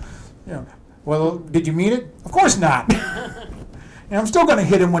sorry. You know, well, did you mean it? Of course not. And I'm still going to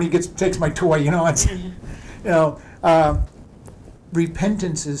hit him when he takes my toy. You know, it's, you know,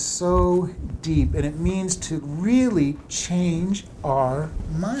 repentance is so deep, and it means to really change our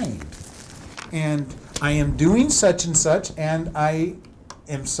mind. And I am doing such and such, and I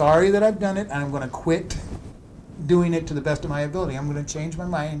am sorry that I've done it, and I'm going to quit doing it to the best of my ability. I'm going to change my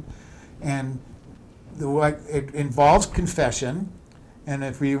mind. And it involves confession. And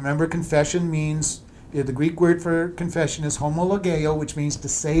if we remember, confession means, the Greek word for confession is homologeo, which means to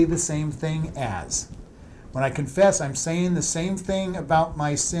say the same thing as. When I confess, I'm saying the same thing about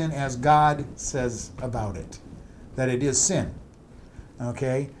my sin as God says about it, that it is sin.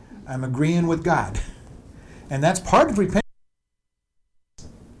 Okay? I'm agreeing with God. And that's part of repentance.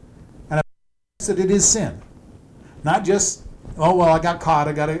 And I that it is sin. Not just, oh, well, I got caught.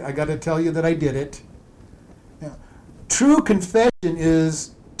 I got to tell you that I did it. You know, true confession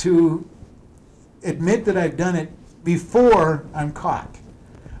is to admit that I've done it before I'm caught.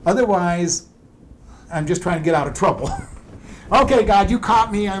 Otherwise, I'm just trying to get out of trouble. Okay, God, you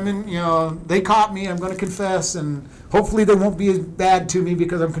caught me. They caught me. I'm going to confess, and hopefully they won't be as bad to me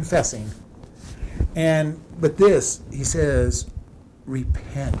because I'm confessing. But this, he says,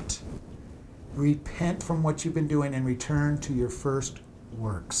 repent. Repent from what you've been doing and return to your first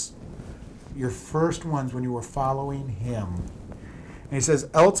works. Your first ones when you were following Him. And he says,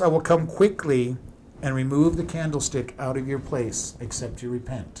 else I will come quickly and remove the candlestick out of your place, except you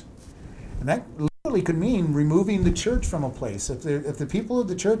repent. And that literally could mean removing the church from a place. If the people of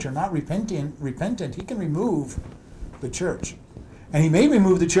the church are not repentant, he can remove the church. And he may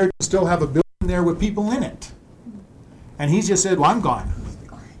remove the church and still have a building there with people in it. And he's just said, well, I'm gone.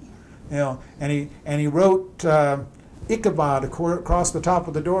 You know, and he wrote Ichabod across the top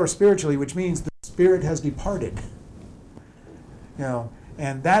of the door spiritually, which means the spirit has departed. You know,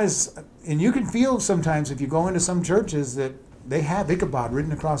 and that is, and you can feel sometimes if you go into some churches that they have Ichabod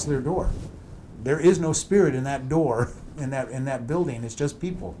written across their door. There is no spirit in that door, in that building. It's just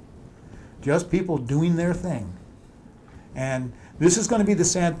people doing their thing. And this is going to be the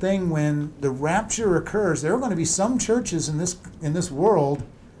sad thing when the rapture occurs. There are going to be some churches in this world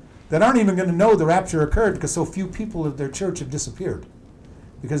that aren't even going to know the rapture occurred because so few people of their church have disappeared.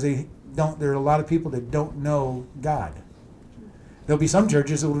 Because there are a lot of people that don't know God. There'll be some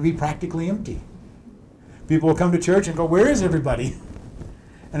churches that will be practically empty. People will come to church and go, where is everybody?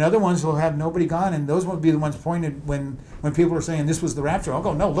 And other ones will have nobody gone, and those will be the ones pointed when people are saying this was the rapture. I'll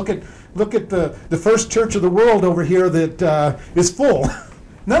go, no, look at the first church of the world over here that is full.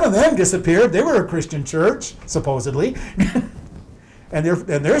 None of them disappeared. They were a Christian church, supposedly. and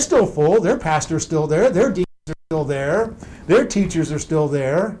they're still full. Their pastor's still there. Their deacons are still there. Their teachers are still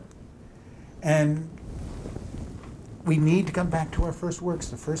there. And we need to come back to our first works,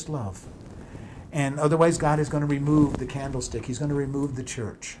 the first love. And otherwise, God is going to remove the candlestick. He's going to remove the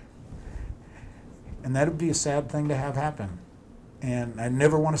church. And that would be a sad thing to have happen. And I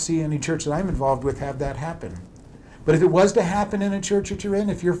never want to see any church that I'm involved with have that happen. But if it was to happen in a church that you're in,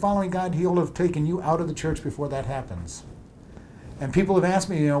 if you're following God, He'll have taken you out of the church before that happens. And people have asked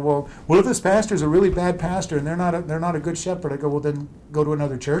me, well, what if this pastor's a really bad pastor and they're not a good shepherd? I go, well, then go to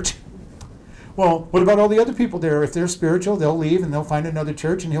another church. Well, what about all the other people there? If they're spiritual, they'll leave and they'll find another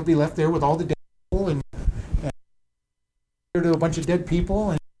church, and he'll be left there with all the dead people and to a bunch of dead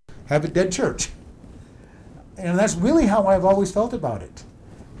people and have a dead church. And that's really how I've always felt about it.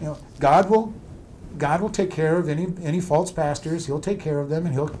 You know, God will take care of any false pastors. He'll take care of them,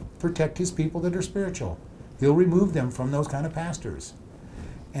 and He'll protect His people that are spiritual. He'll remove them from those kind of pastors.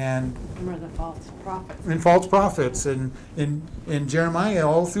 And remember the false prophets. And false prophets, and in Jeremiah,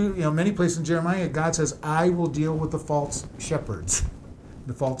 all through many places in Jeremiah, God says, "I will deal with the false shepherds,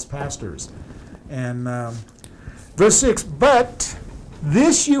 the false pastors." And verse 6, but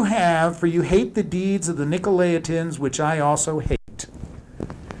this you have, for you hate the deeds of the Nicolaitans, which I also hate.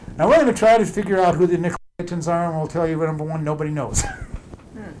 Now we're going to try to figure out who the Nicolaitans are, and we'll tell you, number one, nobody knows.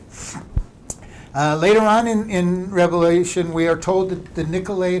 Later on in Revelation, we are told that the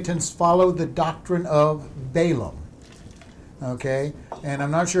Nicolaitans followed the doctrine of Balaam. Okay? And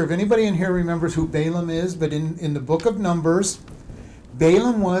I'm not sure if anybody in here remembers who Balaam is, but in the book of Numbers,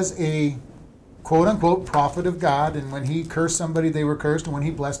 Balaam was a quote-unquote prophet of God, and when he cursed somebody, they were cursed, and when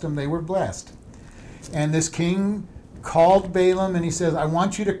he blessed them, they were blessed. And this king called Balaam, and he says, I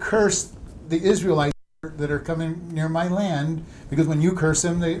want you to curse the Israelites that are coming near my land, because when you curse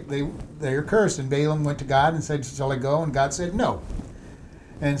them, they are cursed. And Balaam went to God and said, shall I go? And God said, no.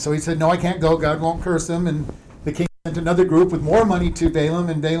 And so he said, no, I can't go. God won't curse them. And the king sent another group with more money to Balaam,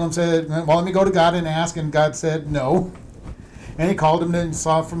 and Balaam said, well, let me go to God and ask. And God said, no. And he called him and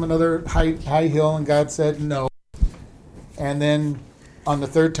saw from another high hill, and God said, no. And then on the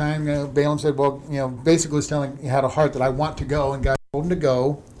third time, Balaam said, well, basically was telling, he had a heart that I want to go, and God told him to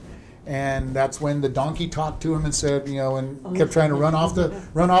go. And that's when the donkey talked to him and said, and kept trying to run off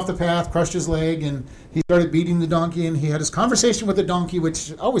the path, crushed his leg, and he started beating the donkey. And he had his conversation with the donkey,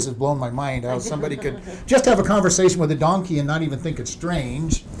 which always has blown my mind, how somebody could just have a conversation with a donkey and not even think it's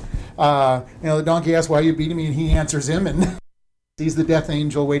strange. The donkey asks, why are you beating me? And he answers him, and sees the death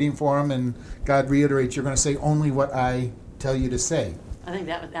angel waiting for him. And God reiterates, you're going to say only what I tell you to say. I think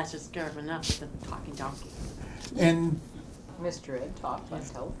that's just scary enough with the talking donkey. And Mr. Ed talked on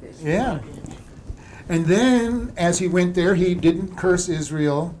television. yeah. And then, as he went there, he didn't curse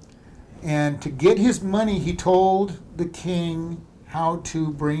Israel. And to get his money, he told the king how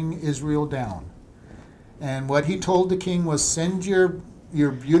to bring Israel down. And what he told the king was, send your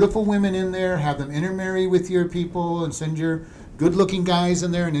beautiful women in there, have them intermarry with your people, and send your good-looking guys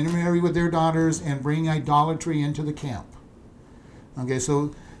in there and intermarry with their daughters, and bring idolatry into the camp. Okay,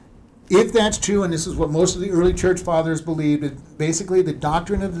 so if that's true, and this is what most of the early church fathers believed, basically the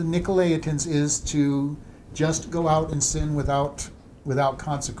doctrine of the Nicolaitans is to just go out and sin without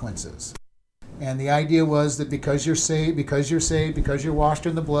consequences. And the idea was that because you're saved, because you're washed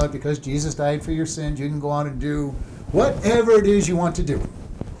in the blood, because Jesus died for your sins, you can go out and do whatever it is you want to do.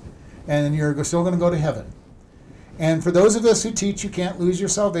 And you're still going to go to heaven. And for those of us who teach you can't lose your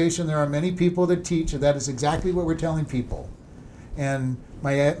salvation, there are many people that teach, and that is exactly what we're telling people. And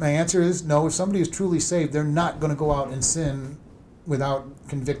my answer is no. If somebody is truly saved, they're not going to go out and sin without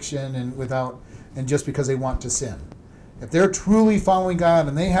conviction and just because they want to sin. If they're truly following God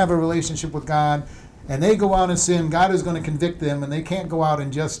and they have a relationship with God and they go out and sin, God is going to convict them, and they can't go out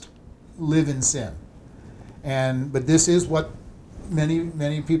and just live in sin. But this is what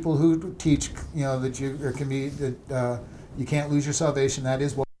many people who teach, that you can't lose your salvation. That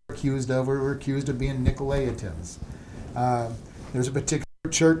is what we're accused of. We're accused of being Nicolaitans. There's a particular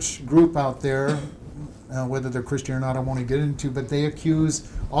church group out there, whether they're Christian or not, I won't get into, but they accuse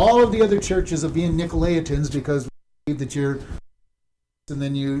all of the other churches of being Nicolaitans because we believe that you're, and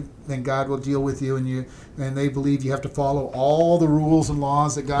then God will deal with you, and they believe you have to follow all the rules and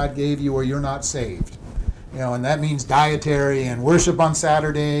laws that God gave you, or you're not saved. And that means dietary and worship on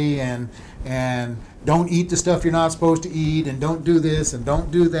Saturday and don't eat the stuff you're not supposed to eat, and don't do this and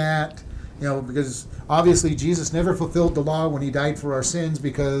don't do that. Because obviously Jesus never fulfilled the law when he died for our sins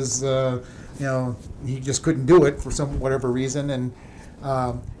because he just couldn't do it for whatever reason, and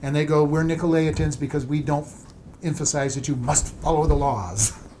they go, we're Nicolaitans because we don't emphasize that you must follow the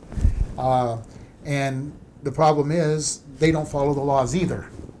laws. And the problem is they don't follow the laws either.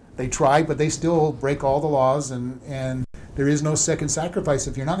 They try, but they still break all the laws, and there is no second sacrifice.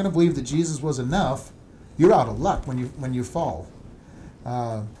 If you're not going to believe that Jesus was enough, you're out of luck when you fall.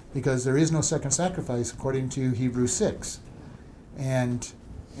 Because there is no second sacrifice according to Hebrews 6. And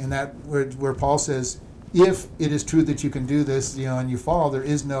that where Paul says, if it is true that you can do this, and you fall, there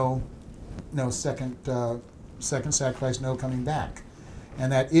is no second sacrifice, no coming back.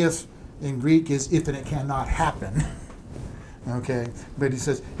 And that if in Greek is if and it cannot happen. Okay, but he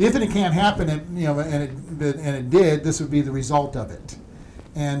says if and it can't happen, and it did, this would be the result of it.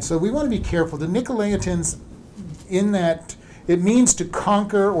 And so we want to be careful. The Nicolaitans, in that it means to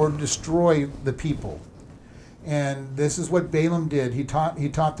conquer or destroy the people. And this is what Balaam did. He taught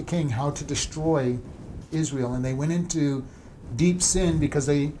the king how to destroy Israel, and they went into deep sin because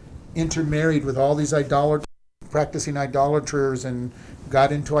they intermarried with all these practicing idolaters and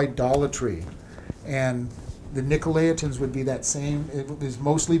got into idolatry. And the Nicolaitans would be that same. It is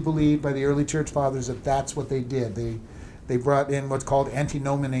mostly believed by the early church fathers that that's what they did. They brought in what's called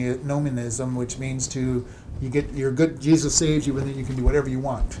antinomianism, which means you're good. Jesus saves you, and then you can do whatever you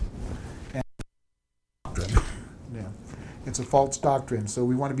want. And doctrine. Yeah, it's a false doctrine. So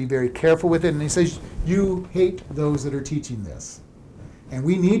we want to be very careful with it. And he says you hate those that are teaching this, and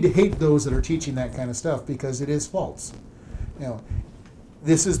we need to hate those that are teaching that kind of stuff because it is false.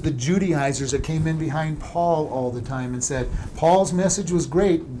 This is the Judaizers that came in behind Paul all the time and said, Paul's message was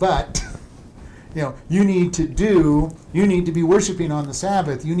great, but you need to be worshiping on the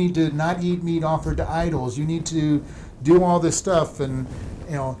Sabbath. You need to not eat meat offered to idols. You need to do all this stuff, and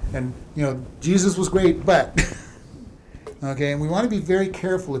Jesus was great, but okay. And we want to be very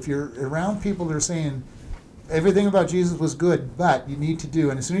careful if you're around people that are saying everything about Jesus was good, but you need to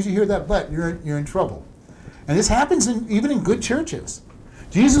do. And as soon as you hear that but, you're in trouble. And this happens even in good churches.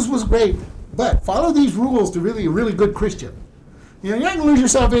 Jesus was great, but follow these rules to really a really good Christian. You're not going to lose your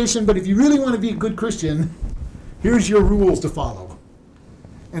salvation, but if you really want to be a good Christian, here's your rules to follow.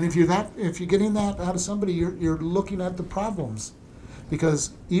 And if you're getting that out of somebody, you're looking at the problems,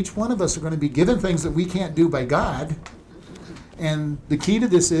 because each one of us are going to be given things that we can't do by God. And the key to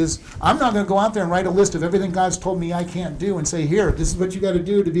this is, I'm not going to go out there and write a list of everything God's told me I can't do and say, here, this is what you got to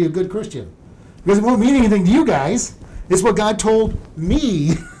do to be a good Christian. Because it won't mean anything to you guys. It's what God told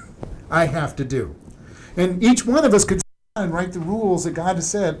me I have to do. And each one of us could sit down and write the rules that God has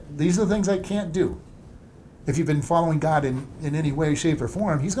said, these are the things I can't do. If you've been following God in any way, shape, or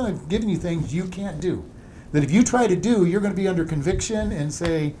form, He's going to give you things you can't do. That if you try to do, you're going to be under conviction and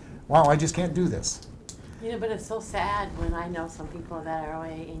say, wow, I just can't do this. But it's so sad when I know some people that are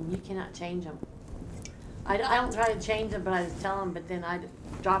away and you cannot change them. I don't try to change them, but I just tell them, but then I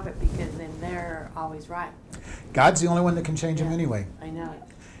drop it because then they're always right. God's the only one that can change them anyway. I know it.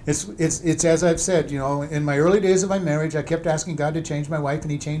 It's as I've said, in my early days of my marriage, I kept asking God to change my wife,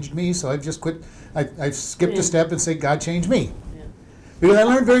 and He changed me, so I've just quit. I've skipped a step and said, God, change me. Yeah. Because I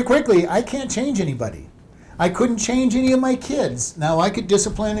learned very quickly, I can't change anybody. I couldn't change any of my kids. Now, I could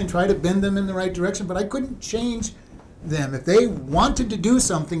discipline and try to bend them in the right direction, but I couldn't change them. If they wanted to do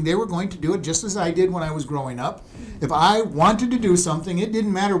something, they were going to do it just as I did when I was growing up. If I wanted to do something, it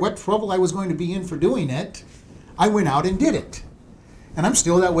didn't matter what trouble I was going to be in for doing it, I went out and did it. And I'm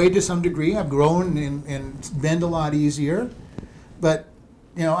still that way to some degree. I've grown and bend a lot easier. But,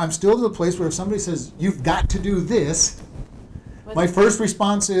 I'm still to the place where if somebody says, you've got to do this, my first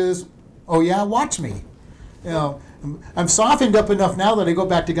response is, oh yeah, watch me. I'm softened up enough now that I go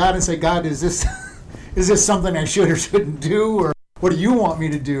back to God and say, God, is this something I should or shouldn't do? Or What do you want me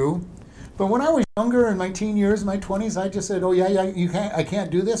to do? But when I was younger, in my teen years, my 20s, I just said, oh, yeah, I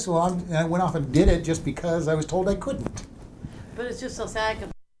can't do this. And I went off and did it just because I was told I couldn't. But it's just so sad.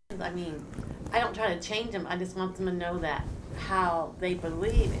 'Cause, I mean, I don't try to change them. I just want them to know that how they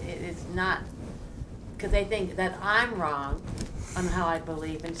believe it's not, because they think that I'm wrong on how I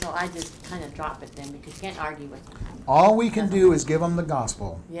believe, and so I just kind of drop it then because you can't argue with them. All we can do is give them the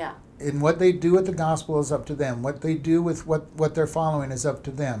gospel. Yeah. And what they do with the gospel is up to them. What they do with what they're following is up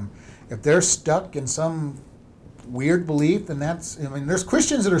to them. If they're stuck in some weird belief, then there's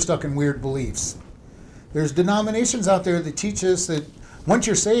Christians that are stuck in weird beliefs. There's denominations out there that teach us that once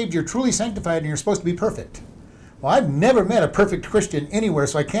you're saved, you're truly sanctified and you're supposed to be perfect. Well, I've never met a perfect Christian anywhere,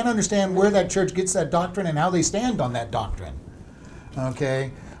 so I can't understand where that church gets that doctrine and how they stand on that doctrine.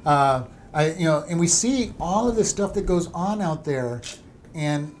 Okay? And we see all of this stuff that goes on out there,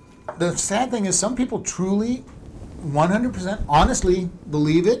 and the sad thing is some people truly, 100% honestly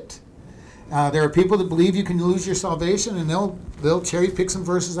believe it. There are people that believe you can lose your salvation, and they'll cherry pick some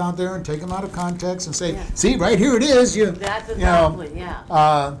verses out there and take them out of context and say, see, right here it is. That's exactly,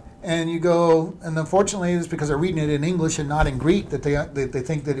 yeah. And you go, and unfortunately it's because they're reading it in English and not in Greek that they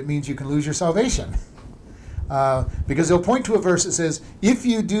think that it means you can lose your salvation. Because they'll point to a verse that says, if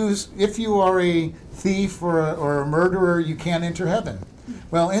you are a thief or a murderer, you can't enter heaven.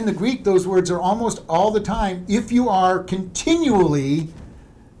 Well, in the Greek, those words are almost all the time, if you are continually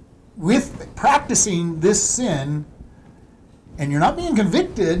with practicing this sin and you're not being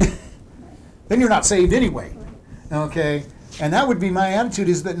convicted, then you're not saved anyway. Okay? And that would be my attitude,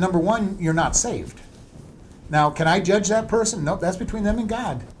 is that number one, you're not saved. Now, can I judge that person? Nope, that's between them and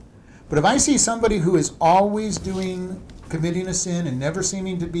God. But if I see somebody who is always committing a sin and never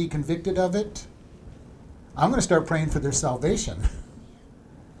seeming to be convicted of it, I'm going to start praying for their salvation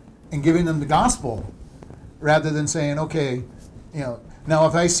and giving them the gospel rather than saying, okay, now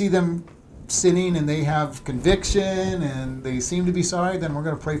if I see them sinning and they have conviction and they seem to be sorry, then we're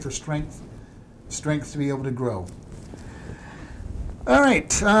going to pray for strength to be able to grow. All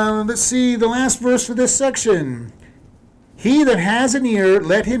right, let's see the last verse for this section. He that has an ear,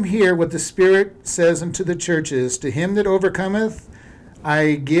 let him hear what the Spirit says unto the churches. To him that overcometh,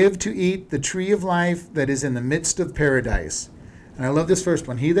 I give to eat the tree of life that is in the midst of paradise. And I love this first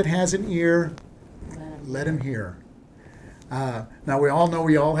one. He that has an ear, let him hear. Now we all know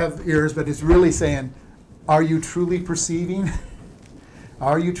we all have ears, but it's really saying, are you truly perceiving?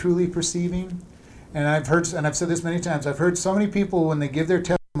 Are you truly perceiving? And I've said this many times, I've heard so many people when they give their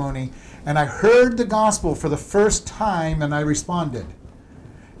testimony, and I heard the gospel for the first time and I responded.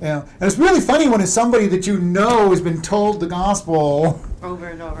 And it's really funny when it's somebody that you know has been told the gospel over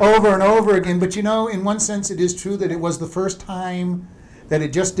and over again. But in one sense it is true that it was the first time that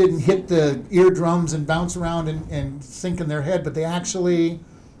it just didn't hit the eardrums and bounce around and sink in their head, but they actually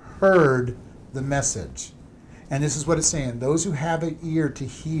heard the message. And this is what it's saying. Those who have an ear to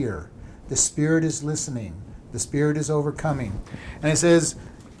hear, the Spirit is listening. The Spirit is overcoming. And it says,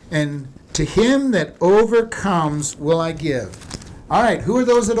 and to him that overcomes will I give. All right, who are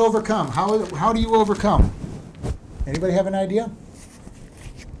those that overcome? How do you overcome? Anybody have an idea?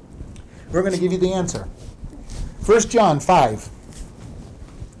 We're going to give you the answer. 1 John 5.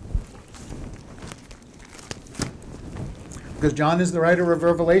 Because John is the writer of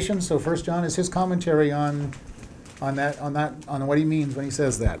Revelation, so 1 John is his commentary on what he means when he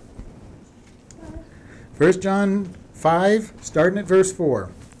says that. 1 John 5, starting at verse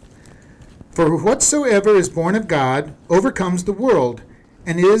 4. For whatsoever is born of God overcomes the world,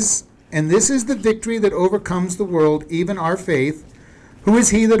 and this is the victory that overcomes the world, even our faith. Who is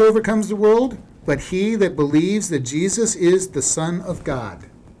he that overcomes the world? But he that believes that Jesus is the Son of God.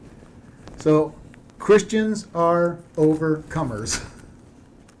 So Christians are overcomers.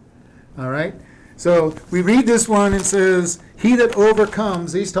 All right? So we read this one and says, he that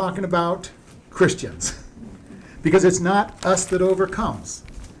overcomes, he's talking about Christians. Because it's not us that overcomes.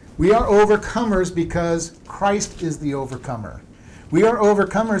 We are overcomers because Christ is the overcomer. We are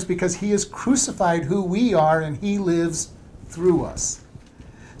overcomers because he has crucified who we are and he lives through us.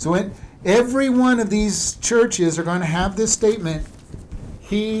 So in every one of these churches are going to have this statement,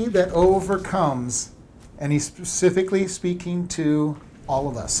 he that overcomes, and he's specifically speaking to all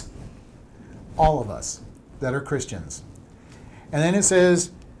of us that are Christians. And then it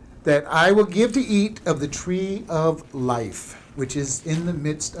says that I will give to eat of the tree of life, which is in the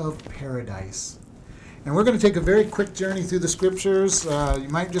midst of paradise. And we're going to take a very quick journey through the scriptures. You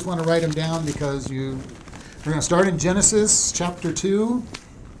might just want to write them down because we're going to start in Genesis chapter 2,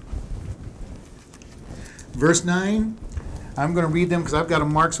 verse 9. I'm going to read them because I've got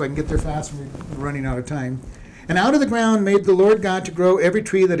them marked so I can get there fast and we're running out of time. And out of the ground made the Lord God to grow every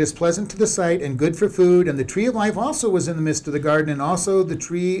tree that is pleasant to the sight and good for food. And the tree of life also was in the midst of the garden, and also the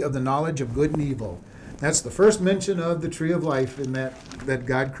tree of the knowledge of good and evil. That's the first mention of the tree of life in that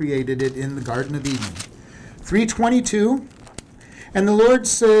God created it in the Garden of Eden. 3:22, and the Lord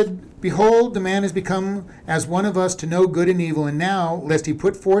said, Behold, the man is become as one of us to know good and evil. And now, lest he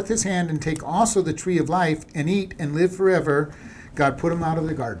put forth his hand and take also the tree of life and eat and live forever, God put him out of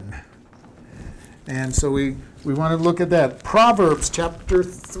the garden. And so we want to look at that. Proverbs chapter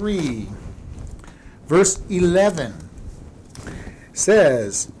 3, verse 11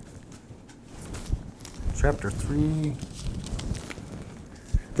 says, chapter 3,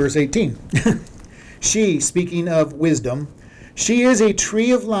 verse 18. She, speaking of wisdom, she is a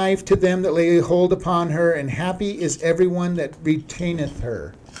tree of life to them that lay hold upon her, and happy is everyone that retaineth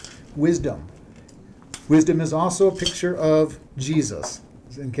her. Wisdom. Wisdom is also a picture of Jesus,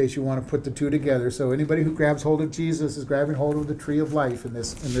 in case you want to put the two together. So anybody who grabs hold of Jesus is grabbing hold of the tree of life in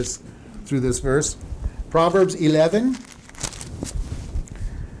this through this verse. Proverbs 11,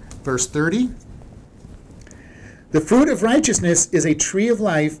 verse 30. The fruit of righteousness is a tree of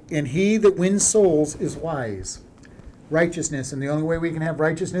life, and he that wins souls is wise. Righteousness, and the only way we can have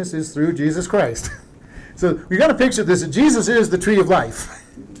righteousness is through Jesus Christ. So we got to picture this, that Jesus is the tree of life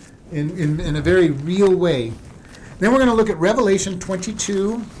in a very real way. Then we're going to look at Revelation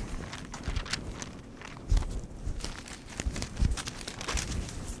 22.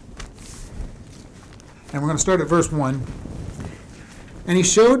 And we're going to start at verse 1. And he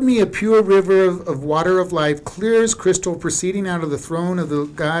showed me a pure river of water of life, clear as crystal, proceeding out of the throne of the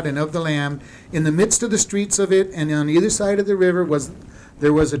God and of the Lamb. In the midst of the streets of it, and on either side of the river was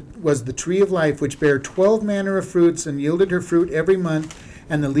the tree of life, which bare 12 manner of fruits, and yielded her fruit every month.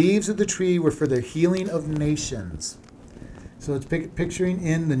 And the leaves of the tree were for the healing of nations. So it's picturing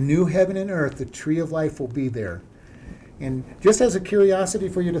in the new heaven and earth, the tree of life will be there. And just as a curiosity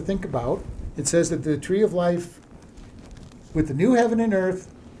for you to think about, it says that the tree of life with the new heaven and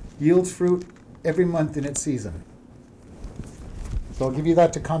earth yields fruit every month in its season. So I'll give you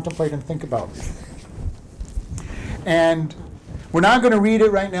that to contemplate and think about. And we're not going to read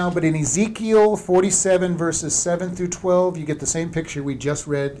it right now, but in Ezekiel 47, verses 7 through 12, you get the same picture we just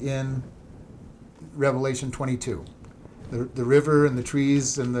read in Revelation 22. The river and the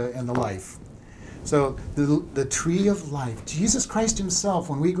trees and the life. So the tree of life, Jesus Christ himself,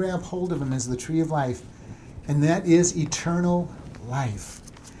 when we grab hold of him, is the tree of life. And that is eternal life.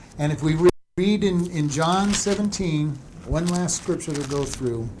 And if we read in John 17, one last scripture to go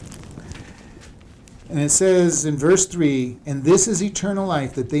through. And it says in verse 3, and this is eternal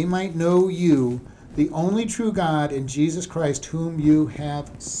life, that they might know you, the only true God, and Jesus Christ, whom you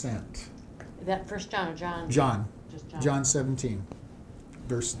have sent. Is that First John or John? John. Just John. John 17,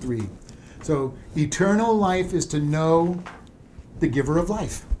 verse 3. So eternal life is to know the giver of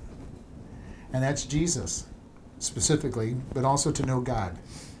life. And that's Jesus, specifically, but also to know God.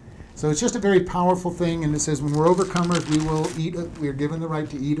 So it's just a very powerful thing, and it says when we're overcomers, we are given the right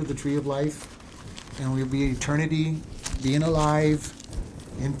to eat of the tree of life, and we'll be eternity, being alive,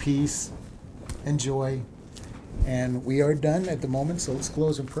 in peace and joy. And we are done at the moment, so let's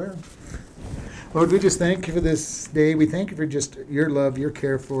close in prayer. Lord, we just thank you for this day. We thank you for just your love, your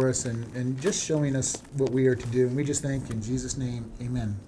care for us, and just showing us what we are to do. And we just thank you in Jesus' name. Amen.